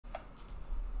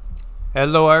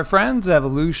Hello, our friends,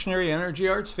 Evolutionary Energy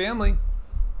Arts family.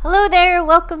 Hello there,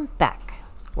 welcome back.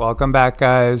 Welcome back,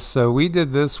 guys. So we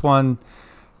did this one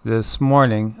this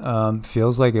morning.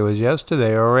 Feels like it was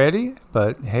yesterday already,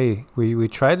 but hey, we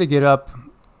try to get up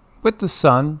with the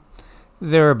sun,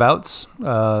 thereabouts.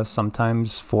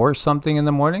 Sometimes 4 something in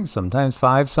the morning, sometimes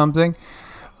 5 something.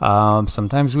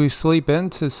 Sometimes we sleep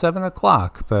into 7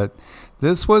 o'clock, but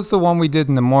this was the one we did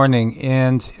in the morning,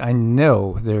 and I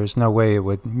know there's no way it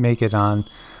would make it on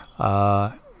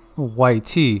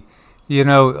YT. You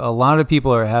know, a lot of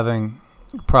people are having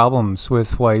problems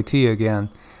with YT again,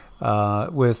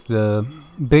 with the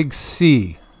big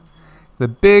C. The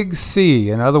big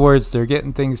C. In other words, they're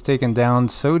getting things taken down.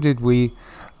 So did we,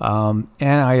 and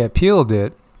I appealed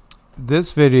it.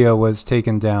 This video was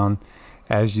taken down,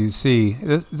 as you see.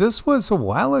 This was a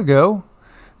while ago.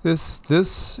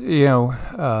 This you know,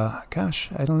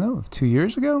 gosh, I don't know, 2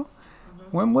 years ago?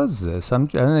 When was this? I'm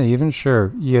not even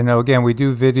sure. You know, again, we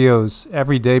do videos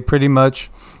every day pretty much.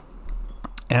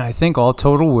 And I think all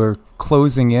total we're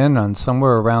closing in on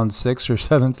somewhere around 6,000 or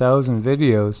 7,000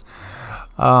 videos.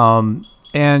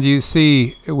 And you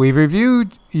see, we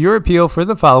reviewed your appeal for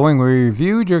the following. We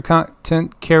reviewed your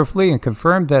content carefully and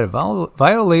confirmed that it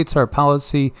violates our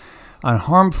policy on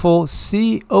harmful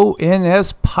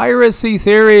CONS piracy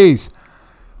theories.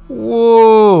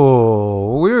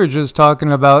 Whoa, we were just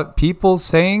talking about people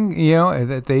saying, you know,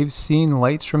 that they've seen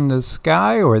lights from the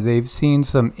sky, or they've seen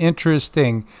some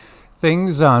interesting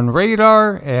things on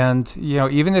radar. And, you know,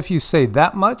 even if you say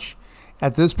that much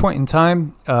at this point in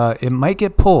time, it might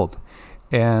get pulled.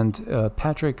 And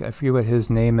Patrick, I forget what his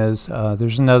name is.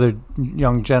 There's another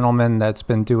young gentleman that's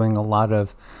been doing a lot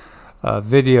of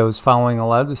videos following a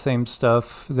lot of the same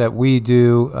stuff that we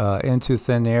do, Into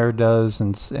Thin Air does,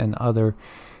 and other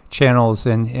channels,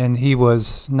 and he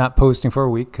was not posting for a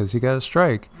week because he got a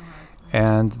strike.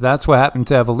 And that's what happened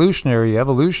to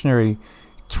Evolutionary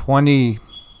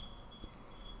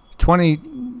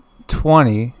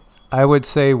 2020, I would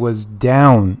say, was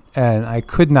down, and I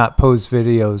could not post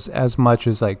videos as much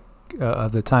as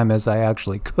of the time as I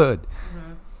actually could.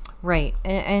 Right,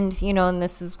 and you know, and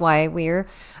this is why we're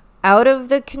out of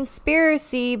the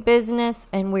conspiracy business,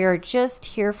 and we are just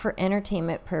here for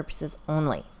entertainment purposes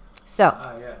only. So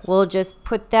yes, we'll just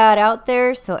put that out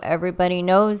there so everybody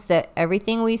knows that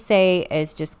everything we say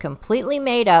is just completely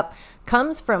made up,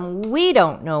 comes from we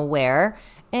don't know where,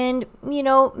 and you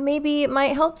know, maybe it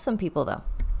might help some people though.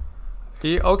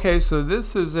 Okay, so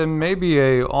this is maybe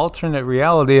a alternate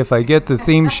reality if I get the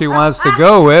theme she wants to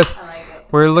go with. I like it.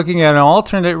 We're looking at an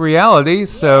alternate reality,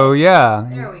 so yeah.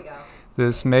 There we go.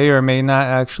 This may or may not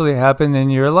actually happen in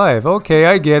your life. Okay,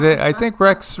 I get it. I think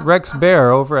Rex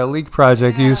Bear over at Leak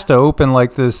Project used to open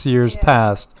like this years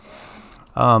past.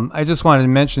 I just wanted to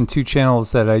mention 2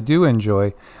 channels that I do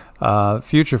enjoy.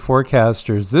 Future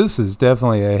Forecasters, this is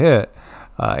definitely a hit.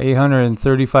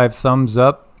 835 thumbs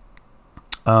up.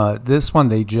 This one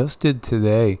they just did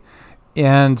today.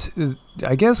 And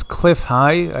I guess Cliff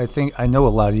High, I know a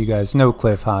lot of you guys know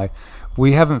Cliff High.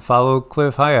 We haven't followed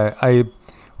Cliff High. I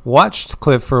watched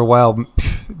Cliff for a while,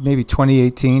 maybe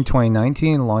 2018,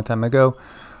 2019, a long time ago.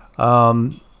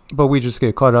 But we just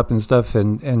get caught up in stuff.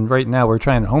 And right now we're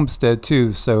trying to homestead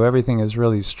too. So everything is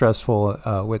really stressful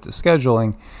with the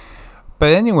scheduling.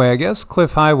 But anyway, I guess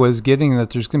Cliff High was getting that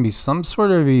there's going to be some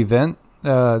sort of event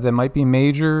that might be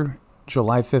major,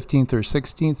 July 15th or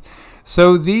 16th.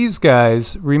 So these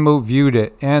guys remote viewed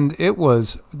it. And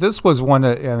this was one,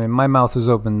 I mean, my mouth was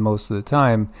open most of the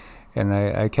time. And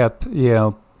I kept, you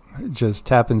know, just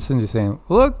tapping Cindy saying,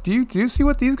 look, do you see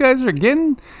what these guys are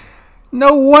getting?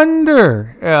 No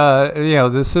wonder, you know,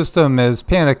 the system is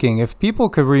panicking. If people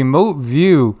could remote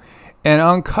view and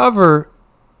uncover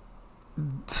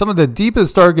some of the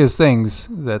deepest, darkest things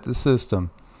that the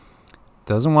system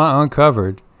doesn't want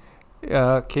uncovered.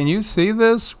 Can you see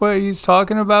this, what he's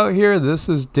talking about here? This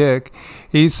is Dick.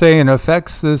 He's saying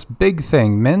affects this big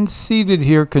thing. Men seated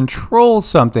here control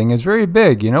something. It's very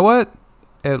big. You know what?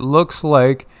 It looks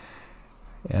like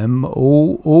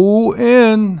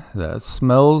MOON. That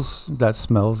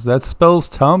spells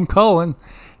Tom Cullen.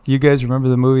 You guys remember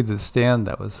the movie The Stand?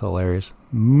 That was hilarious.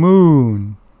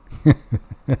 Moon.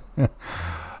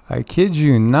 I kid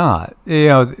you not. You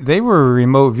know, they were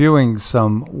remote viewing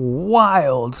some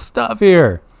wild stuff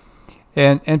here.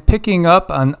 And picking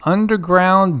up on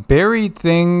underground buried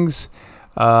things,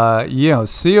 you know,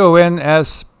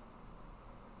 CONS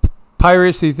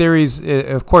piracy theories.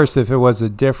 Of course, if it was a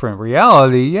different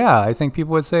reality, yeah, I think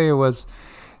people would say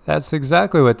that's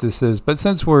exactly what this is. But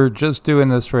since we're just doing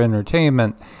this for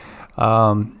entertainment,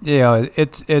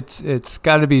 It's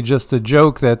got to be just a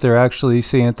joke that they're actually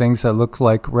seeing things that look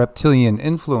like reptilian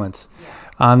influence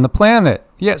on the planet.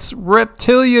 Yes,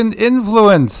 reptilian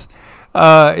influence.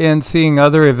 And seeing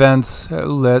other events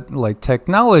like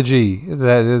technology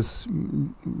that is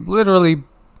literally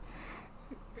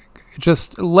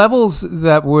just levels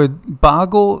that would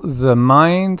boggle the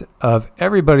mind of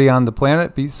everybody on the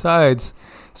planet besides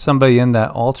somebody in that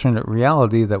alternate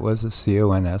reality that was a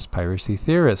CONS piracy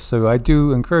theorist. So I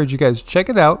do encourage you guys to check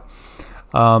it out.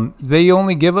 They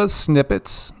only give us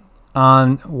snippets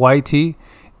on YT,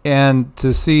 and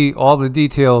to see all the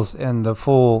details and the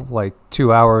full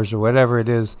 2 hours or whatever it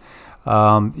is,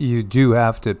 you do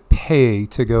have to pay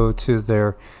to go to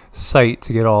their site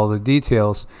to get all the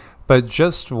details. But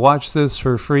just watch this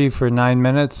for free for 9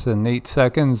 minutes and 8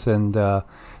 seconds and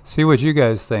see what you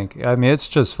guys think. I mean, it's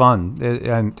just fun.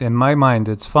 In my mind,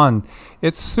 it's fun.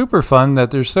 It's super fun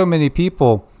that there's so many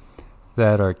people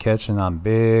that are catching on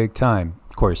big time.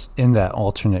 Of course, in that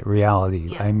alternate reality,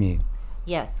 yes. I mean.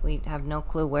 Yes, we have no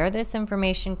clue where this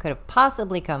information could have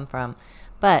possibly come from,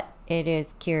 but it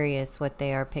is curious what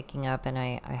they are picking up, and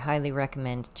I highly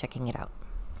recommend checking it out.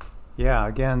 Yeah,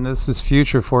 again, this is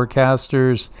Future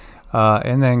Forecasters.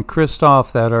 And then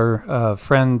Christoph, that our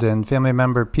friend and family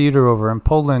member Peter over in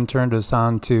Poland turned us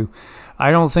on to.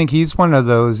 I don't think he's one of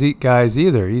those guys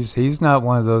either. He's not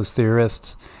one of those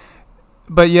theorists.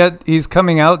 But yet he's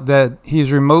coming out that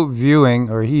he's remote viewing,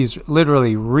 or he's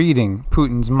literally reading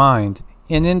Putin's mind.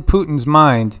 And in Putin's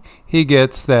mind, he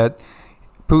gets that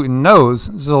Putin knows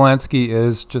Zelensky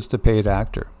is just a paid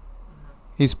actor.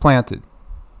 He's planted.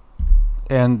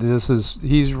 And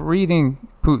he's reading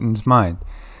Putin's mind.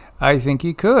 I think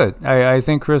he could. I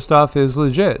think Christoph is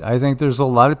legit. I think there's a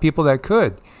lot of people that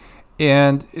could.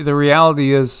 And the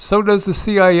reality is, so does the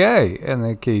CIA and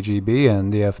the KGB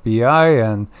and the FBI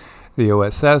and the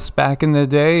OSS back in the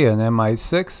day and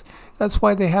MI6. That's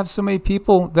why they have so many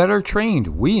people that are trained.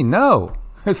 We know.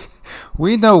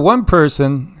 We know one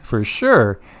person for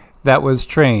sure that was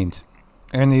trained.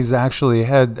 And he's actually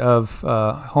head of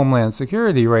Homeland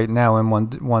Security right now in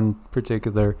one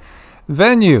particular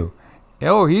venue.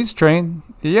 Oh, he's trained.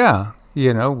 Yeah,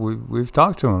 we've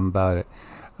talked to him about it.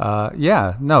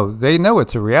 They know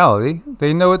it's a reality.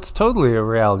 They know it's totally a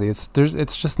reality.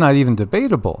 It's just not even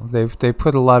debatable. They've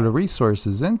put a lot of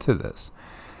resources into this.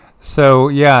 So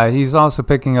yeah, he's also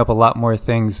picking up a lot more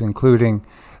things, including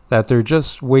that they're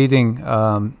just waiting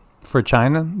for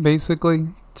China basically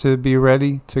to be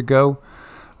ready to go.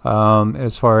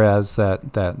 As far as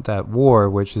that war,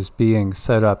 which is being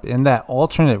set up in that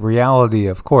alternate reality,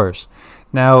 of course.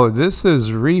 Now, this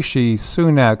is Rishi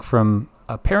Sunak from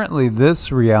apparently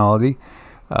this reality.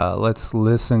 Let's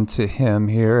listen to him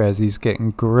here as he's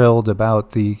getting grilled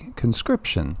about the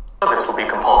conscription. This will be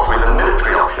compulsory. The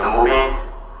military option will be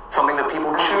something that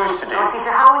people choose to do.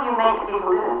 So how will you make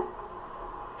people do it?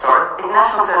 Sorry? If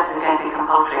national service is going to be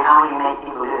compulsory, how will you make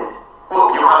people do it?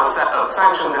 Well, you have a set of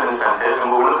sanctions and incentives,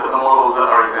 and we'll look at the models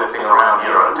that are existing around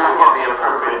Europe to get the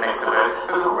appropriate mix of those.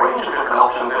 There's a range of different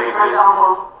options that exist. For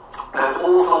example? There's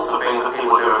all sorts of things that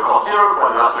people do across Europe,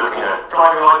 whether that's looking at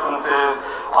driving licenses,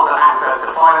 other access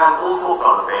to finance, all sorts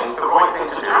of other things. The right thing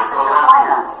to do is access to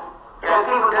finance. So if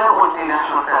people don't want to do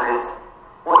national service,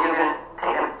 what, you're going to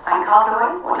take their bank cards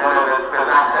away? No,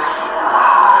 there's access.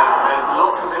 There's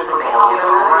lots of different models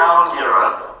around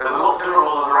Europe. There's lots of different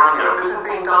models around Europe. This is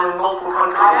being done in multiple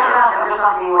countries. I don't doubt it. I'm just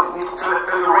asking what you... So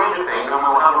there's a range of things, and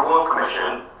we'll have a Royal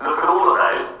Commission look at all of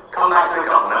those, come back to the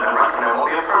government and recommend what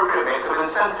the appropriate mix of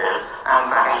incentives and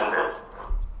sanctions is.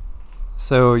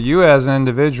 So you as an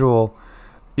individual,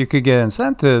 you could get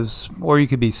incentives, or you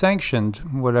could be sanctioned,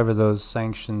 whatever those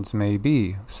sanctions may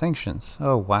be. Sanctions.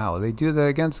 Oh, wow. They do that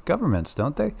against governments,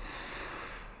 don't they?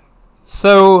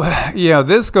 So,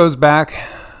 this goes back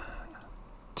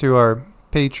to our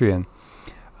Patreon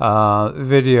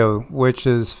video, which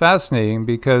is fascinating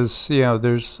because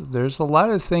there's a lot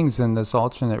of things in this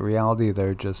alternate reality that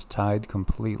are just tied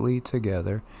completely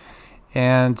together,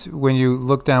 and when you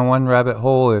look down one rabbit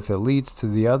hole, if it leads to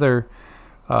the other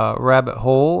rabbit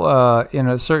hole in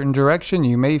a certain direction,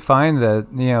 you may find that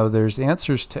there's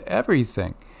answers to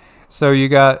everything. So you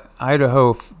got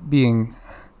Idaho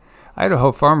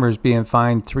farmers being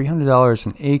fined $300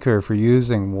 an acre for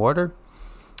using water.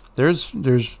 There's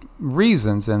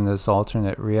reasons in this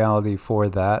alternate reality for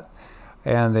that,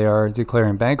 and they are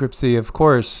declaring bankruptcy. Of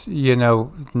course,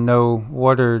 no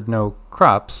water, no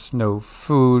crops, no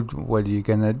food. What are you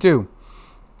gonna do?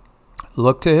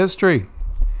 Look to history.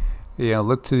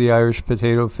 Look to the Irish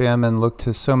potato famine. Look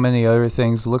to so many other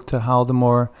things. Look to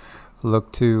Holodomor.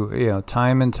 Look to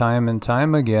time and time and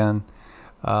time again.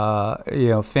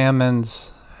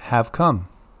 famines have come.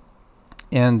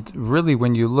 And really,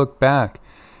 when you look back,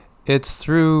 it's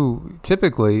through,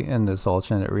 typically in this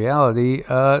alternate reality,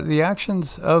 the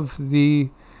actions of the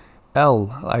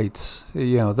L-ites,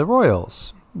 the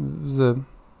royals, the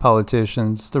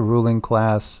politicians, the ruling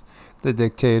class, the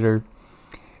dictator.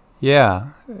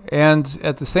 Yeah, and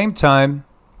at the same time,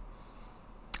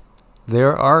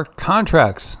 there are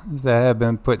contracts that have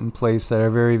been put in place that are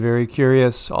very, very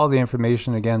curious. All the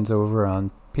information, again, is over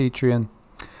on Patreon.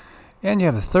 And you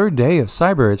have a third day of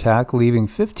cyber attack, leaving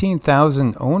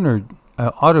 15,000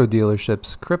 auto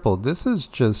dealerships crippled. This is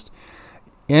just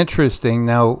interesting.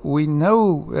 Now, we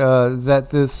know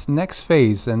that this next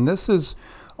phase, and this is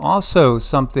also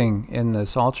something in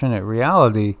this alternate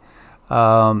reality,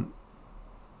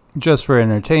 just for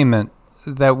entertainment,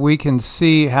 that we can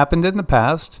see happened in the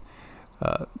past,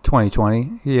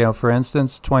 2020, for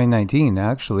instance, 2019,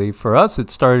 actually. For us,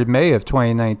 it started May of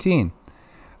 2019.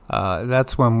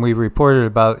 That's when we reported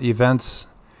about events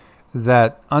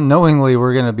that unknowingly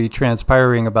were going to be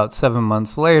transpiring about 7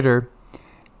 months later.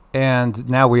 And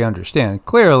now we understand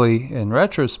clearly, in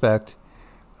retrospect,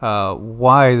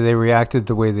 why they reacted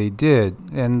the way they did.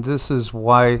 And this is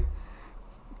why,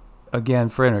 again,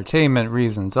 for entertainment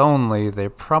reasons only, they're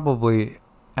probably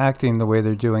acting the way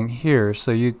they're doing here.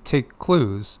 So you take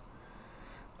clues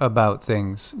about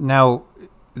things. Now,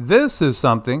 this is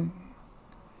something,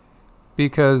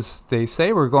 because they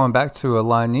say we're going back to a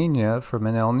La Nina from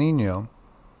an El Nino.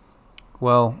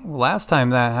 Well, last time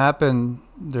that happened,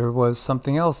 there was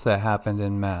something else that happened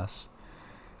in mass.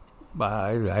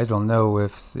 I don't know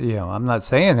if, I'm not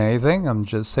saying anything. I'm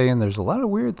just saying there's a lot of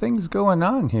weird things going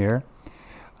on here.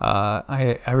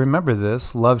 I remember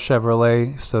this, Love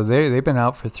Chevrolet. So they've been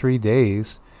out for 3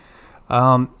 days.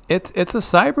 It's a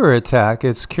cyber attack.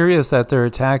 It's curious that they're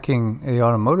attacking the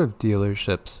automotive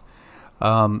dealerships.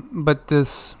 But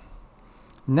this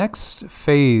next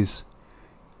phase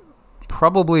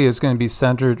probably is going to be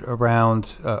centered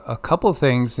around a couple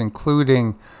things,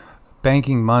 including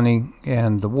banking money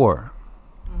and the war.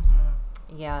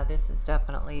 Mm-hmm. Yeah, this is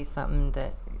definitely something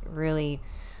that really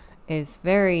is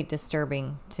very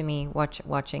disturbing to me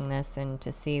watching this, and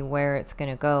to see where it's going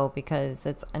to go, because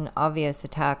it's an obvious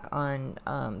attack on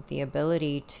the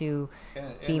ability to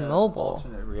be mobile.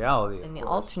 Alternate reality, in the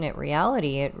alternate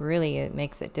reality, it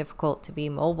makes it difficult to be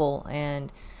mobile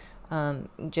and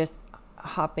just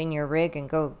hop in your rig and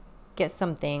go get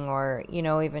something, or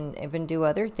even do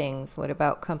other things. What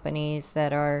about companies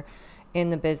that are in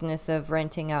the business of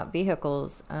renting out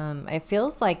vehicles? It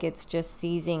feels like it's just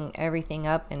seizing everything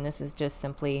up, and this is just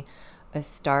simply a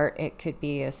start. It could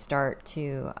be a start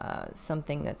to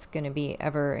something that's going to be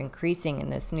ever increasing in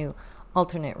this new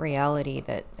alternate reality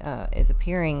that is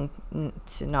appearing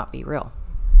to not be real.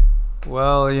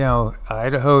 Well,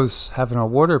 Idaho's having a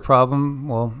water problem.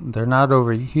 Well, they're not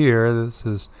over here. This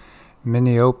is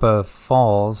Minneopa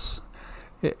Falls.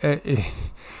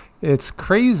 It's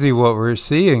crazy what we're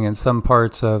seeing in some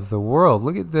parts of the world.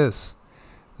 Look at this.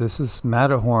 This is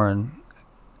Matterhorn.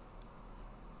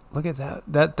 Look at that.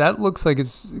 That looks like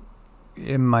it's,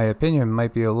 in my opinion,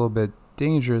 might be a little bit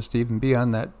dangerous to even be on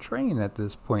that train at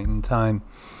this point in time.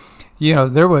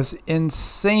 There was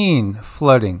insane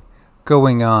flooding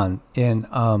going on in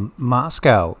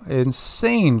Moscow.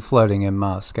 Insane flooding in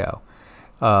Moscow.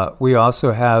 We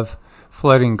also have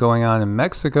flooding going on in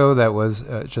Mexico that was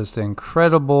just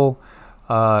incredible.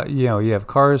 You have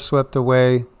cars swept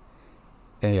away,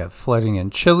 and you have flooding in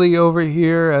Chile over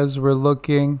here as we're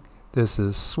looking. This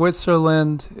is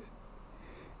Switzerland.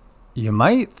 You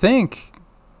might think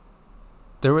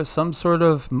there was some sort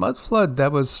of mud flood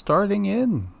that was starting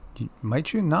in.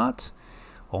 Might you not?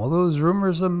 All those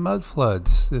rumors of mud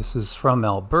floods. This is from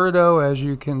Alberto, as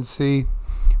you can see.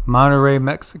 Monterrey,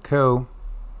 Mexico.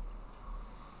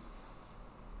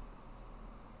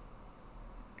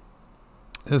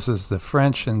 This is the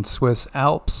French and Swiss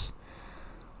Alps.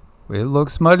 It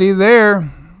looks muddy there.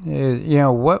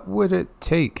 What would it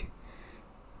take?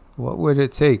 What would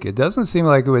it take? It doesn't seem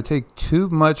like it would take too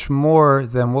much more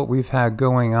than what we've had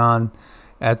going on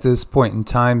at this point in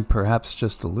time, perhaps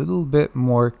just a little bit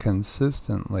more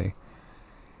consistently.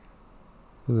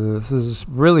 This is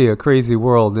really a crazy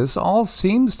world. This all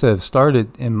seems to have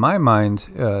started, in my mind,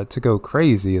 to go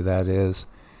crazy, that is,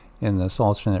 in this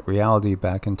alternate reality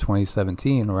back in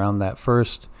 2017, around that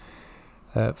first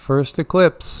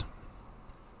eclipse.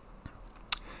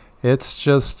 It's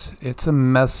a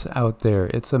mess out there.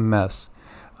 It's a mess.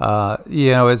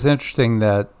 It's interesting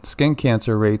that skin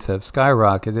cancer rates have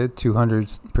skyrocketed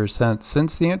 200%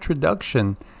 since the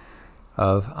introduction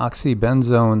of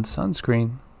oxybenzone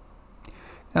sunscreen.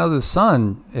 Now, the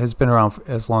sun has been around for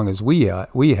as long as we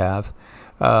have.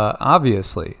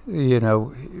 Obviously,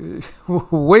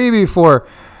 way before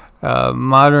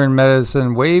modern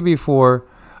medicine, way before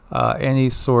any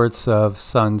sorts of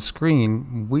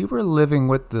sunscreen, we were living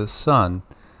with the sun.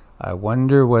 I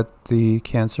wonder what the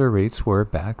cancer rates were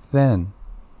back then.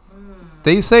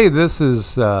 They say this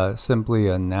is simply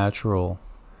a natural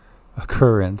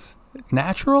occurrence.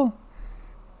 Natural?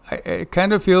 It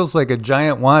kind of feels like a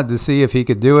giant wanted to see if he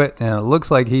could do it, and it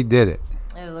looks like he did it.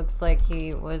 It looks like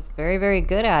he was very, very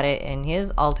good at it in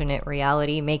his alternate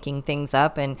reality, making things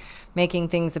up and making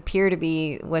things appear to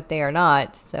be what they are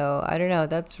not. So I don't know.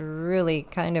 That's really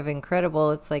kind of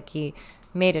incredible. It's like he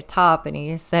made a top and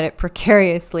he set it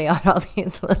precariously on all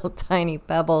these little tiny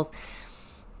pebbles.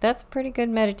 That's pretty good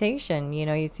meditation.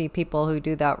 You see people who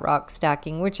do that rock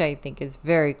stacking, which I think is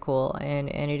very cool, and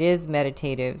it is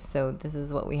meditative. So this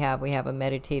is what we have. We have a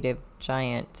meditative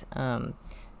giant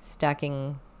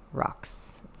stacking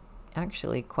rocks. It's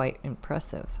actually quite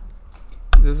impressive.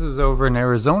 This is over in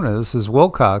Arizona. This is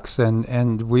Wilcox,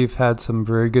 and we've had some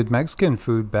very good Mexican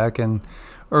food back in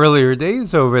earlier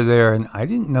days over there, and I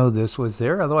didn't know this was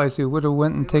there. Otherwise, we would have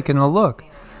went and taken a look.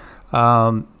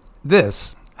 How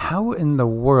in the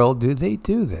world do they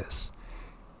do this?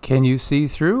 Can you see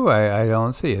through? I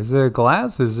don't see. Is it a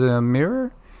glass? Is it a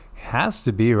mirror? Has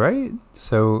to be, right?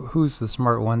 So who's the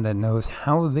smart one that knows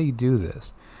how they do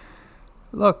this?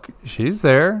 Look, she's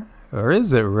there. Or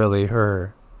is it really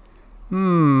her?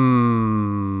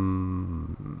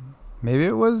 Maybe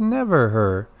it was never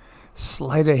her.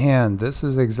 Sleight of hand. This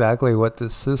is exactly what the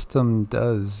system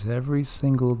does every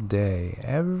single day.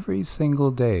 Every single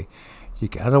day. You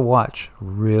gotta watch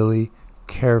really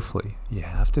carefully. You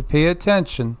have to pay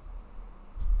attention.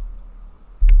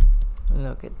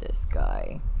 Look at this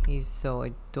guy. He's so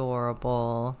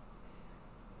adorable.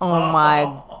 Oh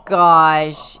my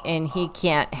gosh. And he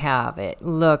can't have it.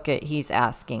 He's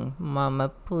asking, Mama,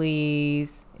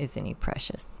 please. Isn't he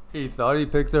precious? He thought he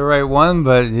picked the right one,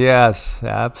 but yes,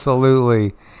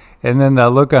 absolutely. And then that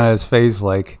look on his face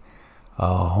like,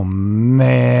 oh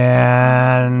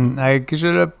man, I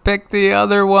should have picked the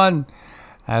other one.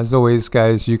 As always,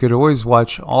 guys, you could always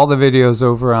watch all the videos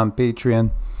over on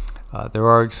Patreon. There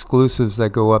are exclusives that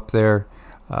go up there,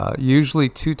 usually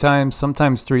 2 times,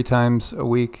 sometimes 3 times a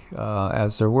week,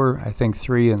 as there were, I think,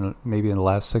 3 maybe in the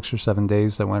last 6 or 7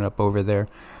 days that went up over there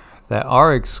that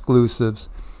are exclusives.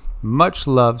 Much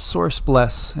love, source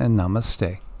bless, and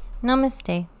namaste.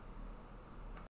 Namaste.